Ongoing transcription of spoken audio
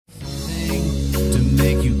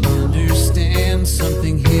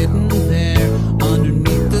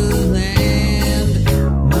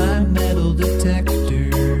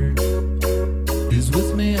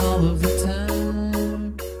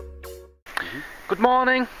Good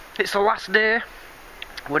morning, it's the last day.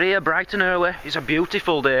 We're here bright and early. It's a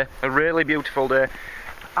beautiful day, a really beautiful day.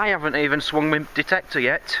 I haven't even swung my detector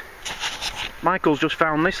yet. Michael's just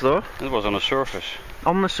found this though. It was on the surface.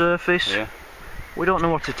 On the surface? Yeah. We don't know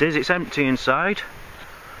what it is, it's empty inside.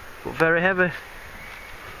 But very heavy.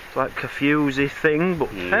 It's like a fusey thing, but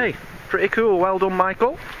hey, pretty cool. Well done,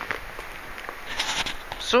 Michael.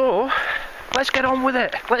 So, let's get on with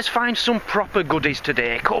it. Let's find some proper goodies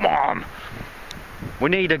today. Come on. We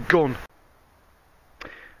need a gun.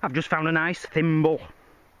 I've just found a nice thimble.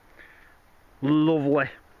 Lovely.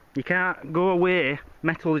 You can't go away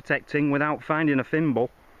metal detecting without finding a thimble.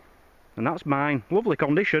 And that's mine. Lovely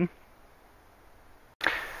condition.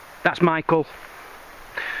 That's Michael.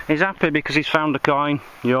 He's happy because he's found a coin.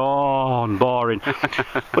 Yawn, boring.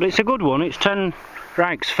 But it's a good one. It's 10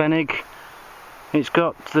 Reichspfennig. It's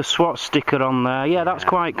got the SWAT sticker on there. Yeah, that's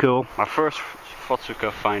quite cool. My first SWAT sticker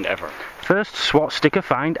find ever. First SWAT sticker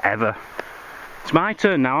find ever. It's my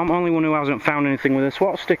turn now. I'm the only one who hasn't found anything with a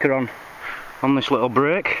SWAT sticker on this little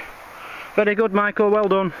break. Very good, Michael. Well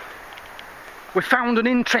done. We found an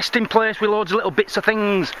interesting place with loads of little bits of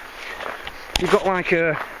things. You've got like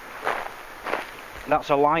a... That's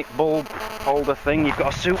a light bulb holder thing. You've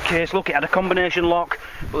got a suitcase. Look, it had a combination lock,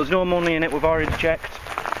 but there's no money in it. We've already checked.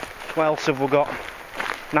 What else have we got?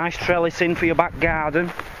 Nice trellising for your back garden.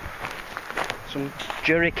 Some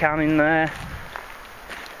jerry can in there.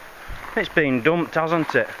 It's been dumped,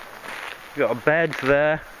 hasn't it? You've got a bed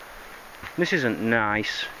there. This isn't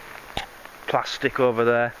nice. Plastic over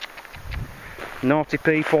there. Naughty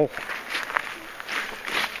people.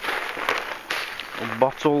 A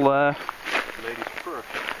bottle there. Lady's purse.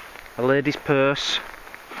 A lady's purse.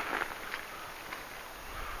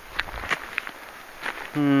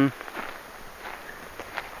 Oh,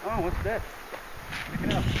 what's that? Pick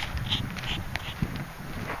it up.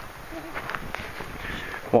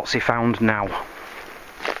 What's he found now?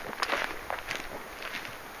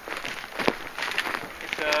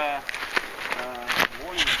 It's a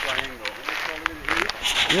warning triangle.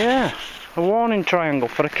 Yeah, a warning triangle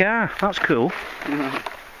for a car. That's cool.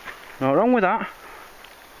 Not wrong with that.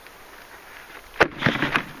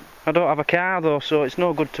 I don't have a car though, so it's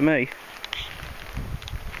no good to me.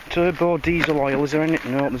 Turbo diesel oil, is there any?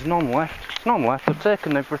 No, there's none left. There's none left. I've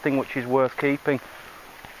taken everything which is worth keeping.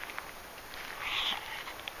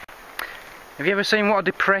 Have you ever seen what a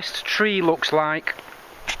depressed tree looks like?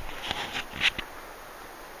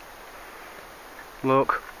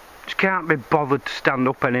 Look, just can't be bothered to stand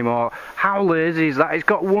up anymore. How lazy is that? It's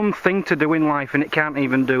got one thing to do in life and it can't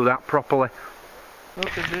even do that properly.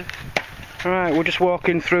 Look at this. Alright, we're just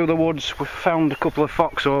walking through the woods. We've found a couple of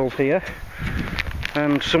foxholes here.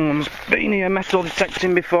 And someone's been here metal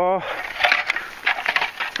detecting before.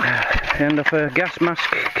 End up a gas mask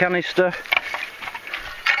canister.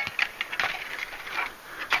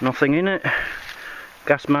 Nothing in it.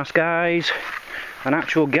 Gas mask eyes. An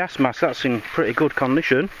actual gas mask, that's in pretty good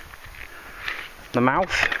condition. The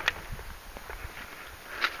mouth.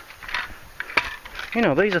 You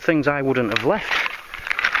know, these are things I wouldn't have left.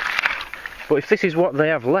 But if this is what they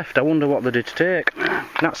have left, I wonder what they did take.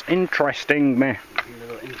 That's interesting, me.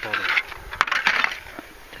 Little ink bottle.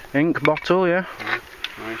 Ink bottle, yeah.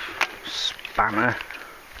 Nice. Spanner.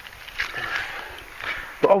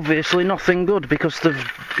 But obviously nothing good because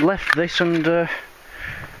they've left this and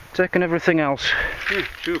taken everything else. Yeah,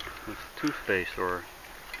 tube with toothpaste or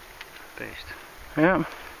paste. Yeah.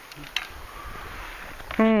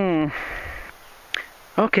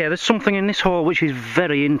 Okay, there's something in this hole which is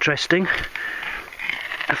very interesting.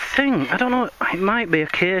 I think, I don't know, it might be a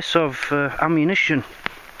case of ammunition.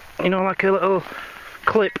 You know, like a little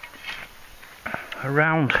clip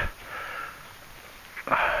around.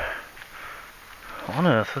 What on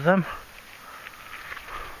earth are them?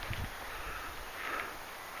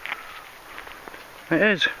 It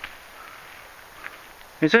is.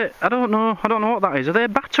 Is it? I don't know what that is. Are they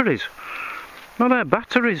batteries? No, they're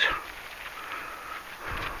batteries.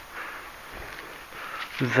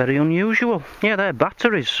 Very unusual. Yeah, they're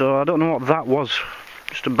batteries, so I don't know what that was.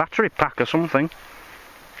 Just a battery pack or something.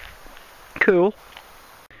 Cool.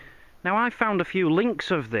 Now I found a few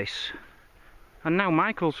links of this, and now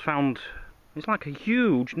Michael's found, it's like a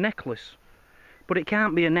huge necklace. But it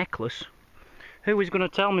can't be a necklace. Who is going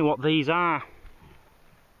to tell me what these are?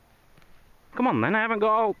 Come on then, I haven't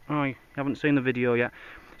got all... Oh, you haven't seen the video yet.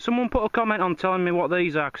 Someone put a comment on telling me what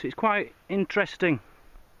these are, because it's quite interesting.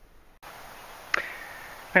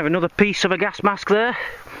 We have another piece of a gas mask there.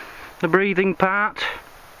 The breathing part.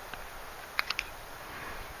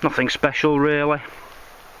 Nothing special really.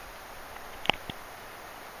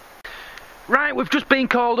 Right, we've just been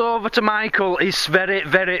called over to Michael. He's very,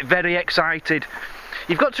 very, very excited.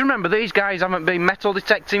 You've got to remember, these guys haven't been metal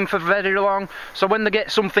detecting for very long, so when they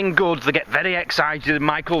get something good, they get very excited, and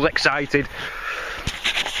Michael's excited.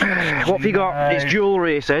 What have you got? It's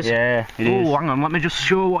jewellery, it says. Yeah, it is. Oh, hang on, let me just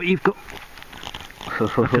show what you've got.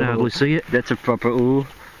 I can hardly see it. That's a proper ooh.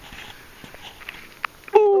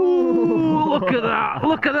 Ooh, look at that,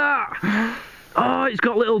 look at that. Oh, it's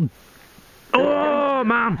got little... Oh,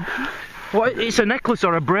 man. What, it's a necklace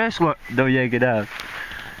or a bracelet? Don't yank it out.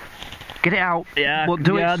 Get it out. Yeah, but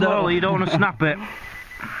do yeah, it slowly, you don't want to snap it.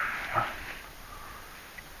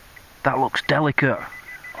 That looks delicate.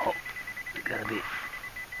 Oh, it's gotta be...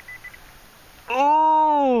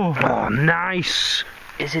 Oh! Oh, nice.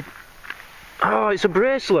 Is it? Oh, it's a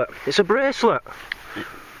bracelet. It's a bracelet.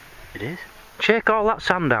 It is? Shake all that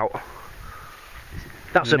sand out.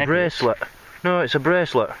 That's a bracelet. No, it's a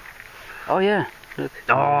bracelet. Oh yeah. Look.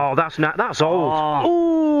 Oh, that's old.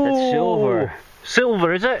 Oh, that's silver.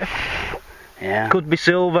 Silver, is it? Yeah. Could be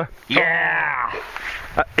silver. Yeah.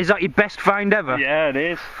 Is that your best find ever? Yeah, it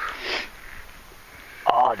is.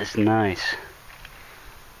 Oh, that's nice.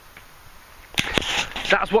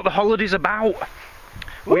 That's what the holiday's about.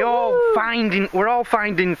 We're all finding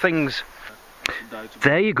things.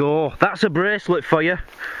 There you go. That's a bracelet for you.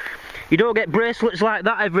 You don't get bracelets like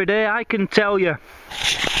that every day, I can tell you.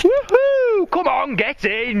 Woohoo! Come on, get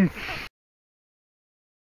in!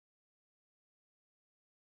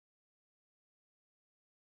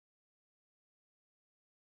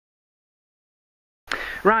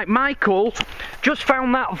 Right, Michael just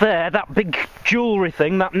found that there, that big jewellery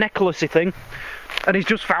thing, that necklacey thing, and he's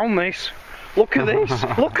just found this. Look at this!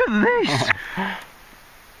 Look at this!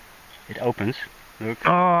 It opens. Look.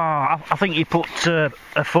 Oh, I think you put a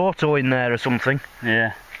photo in there or something.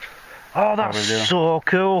 Yeah. Oh, that's so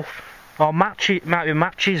cool. Or might be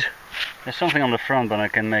matches. There's something on the front, but I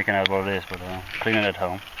can make out what it is, but clean it at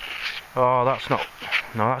home. Oh, that's not...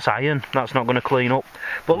 No, that's iron. That's not going to clean up.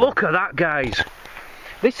 But look at that, guys.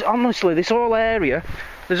 This, honestly, this whole area,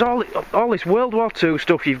 there's all this World War II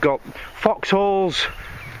stuff. You've got foxholes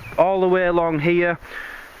all the way along here.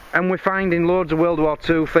 And we're finding loads of World War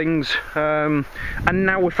II things, and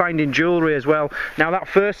now we're finding jewellery as well. Now that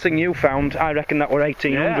first thing you found, I reckon that were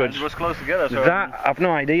 1800s. Yeah, it was close together. So that, I've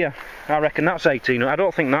no idea. I reckon that's 1800s. I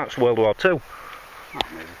don't think that's World War II. Oh,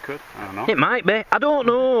 maybe it could. I don't know. It might be. I don't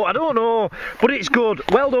know. But it's good.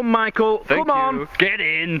 Well done, Michael. Thank Come on. you. Get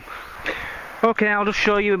in. Okay, I'll just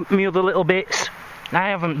show you my other little bits. I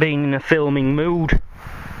haven't been in a filming mood.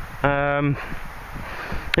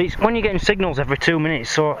 It's when you're getting signals every 2 minutes,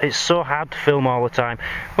 so it's so hard to film all the time.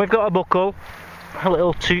 We've got a buckle, a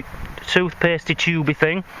little toothpastey tubey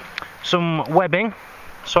thing, some webbing,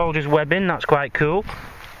 soldier's webbing, that's quite cool.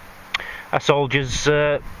 A soldier's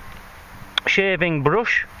shaving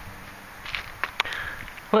brush,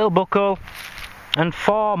 little buckle, and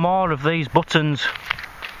 4 more of these buttons.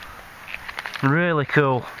 Really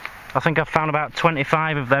cool. I think I've found about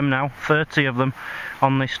 25 of them now, 30 of them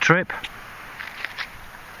on this trip.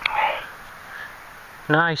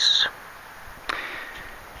 Nice.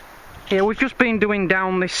 Yeah, we've just been doing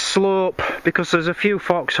down this slope because there's a few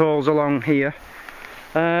foxholes along here.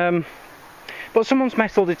 But someone's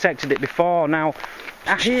metal detected it before. Now,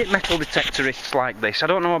 I hate metal detectorists like this. I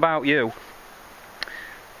don't know about you.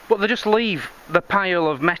 But they just leave the pile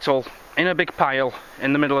of metal in a big pile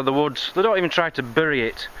in the middle of the woods. They don't even try to bury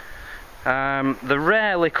it. They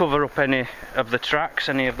rarely cover up any of the tracks,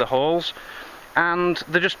 any of the holes. And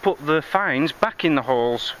they just put the finds back in the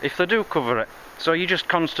holes if they do cover it. So you're just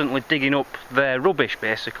constantly digging up their rubbish,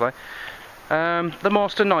 basically. The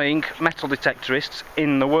most annoying metal detectorists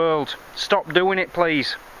in the world. Stop doing it,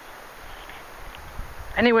 please.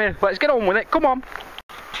 Anyway, let's get on with it. Come on.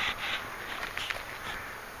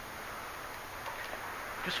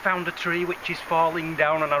 Just found a tree which is falling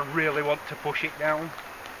down and I really want to push it down.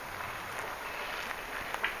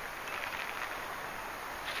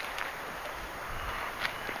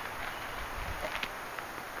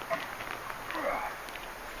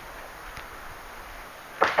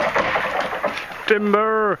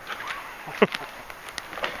 Timber! I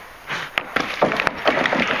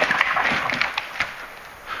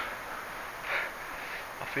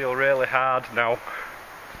feel really hard now.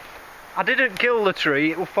 I didn't kill the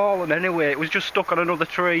tree, it was fallen anyway, it was just stuck on another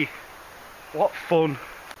tree. What fun.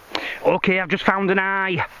 Okay, I've just found an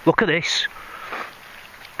eye. Look at this.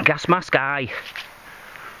 Gas mask eye.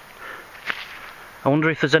 I wonder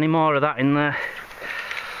if there's any more of that in there.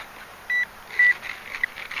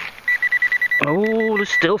 Oh,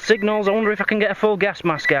 there's still signals. I wonder if I can get a full gas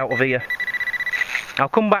mask out of here. I'll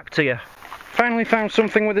come back to you. Finally found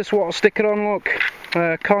something with this water sticker on, look.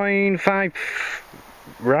 Coin 5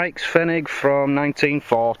 Reichspfennig from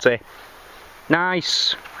 1940.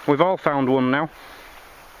 Nice. We've all found one now.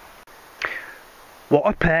 What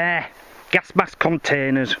a pair. Gas mask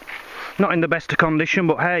containers. Not in the best of condition,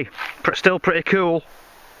 but hey, still pretty cool.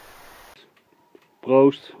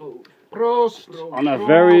 Proost. Proost. On a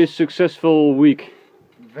very successful week.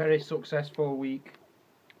 Very successful week.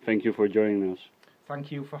 Thank you for joining us.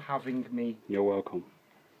 Thank you for having me. You're welcome.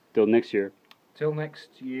 Till next year. Till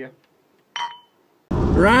next year.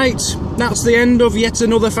 Right, that's the end of yet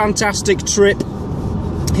another fantastic trip.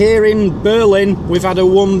 Here in Berlin, we've had a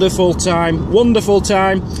wonderful time.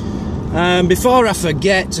 Before I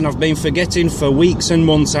forget, and I've been forgetting for weeks and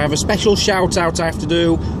months, I have a special shout out I have to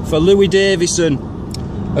do for Louis Davison,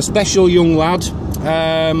 a special young lad.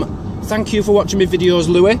 Thank you for watching my videos,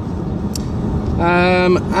 Louis.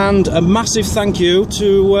 And a massive thank you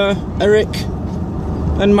to Eric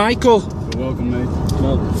and Michael. You're welcome, mate.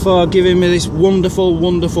 For giving me this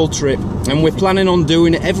wonderful trip, and we're planning on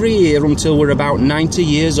doing it every year until we're about 90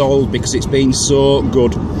 years old because it's been so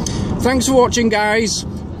good. Thanks for watching, guys.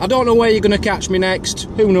 I don't know where you're going to catch me next.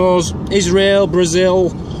 Who knows? Israel,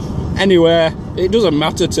 Brazil, anywhere. It doesn't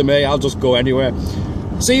matter to me. I'll just go anywhere.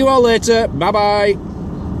 See you all later. Bye bye.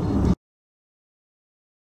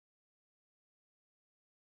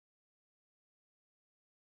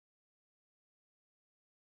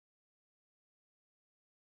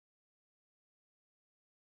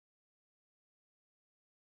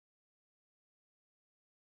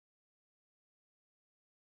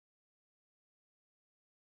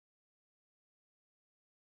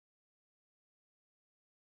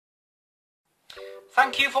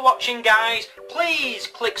 Thank you for watching, guys. Please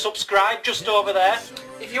click subscribe just over there.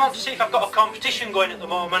 If you want to see if I've got a competition going at the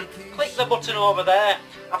moment, click the button over there.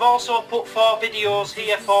 I've also put 4 videos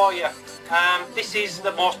here for you. This is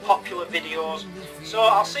the most popular videos. So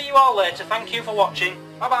I'll see you all later. Thank you for watching.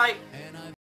 Bye bye.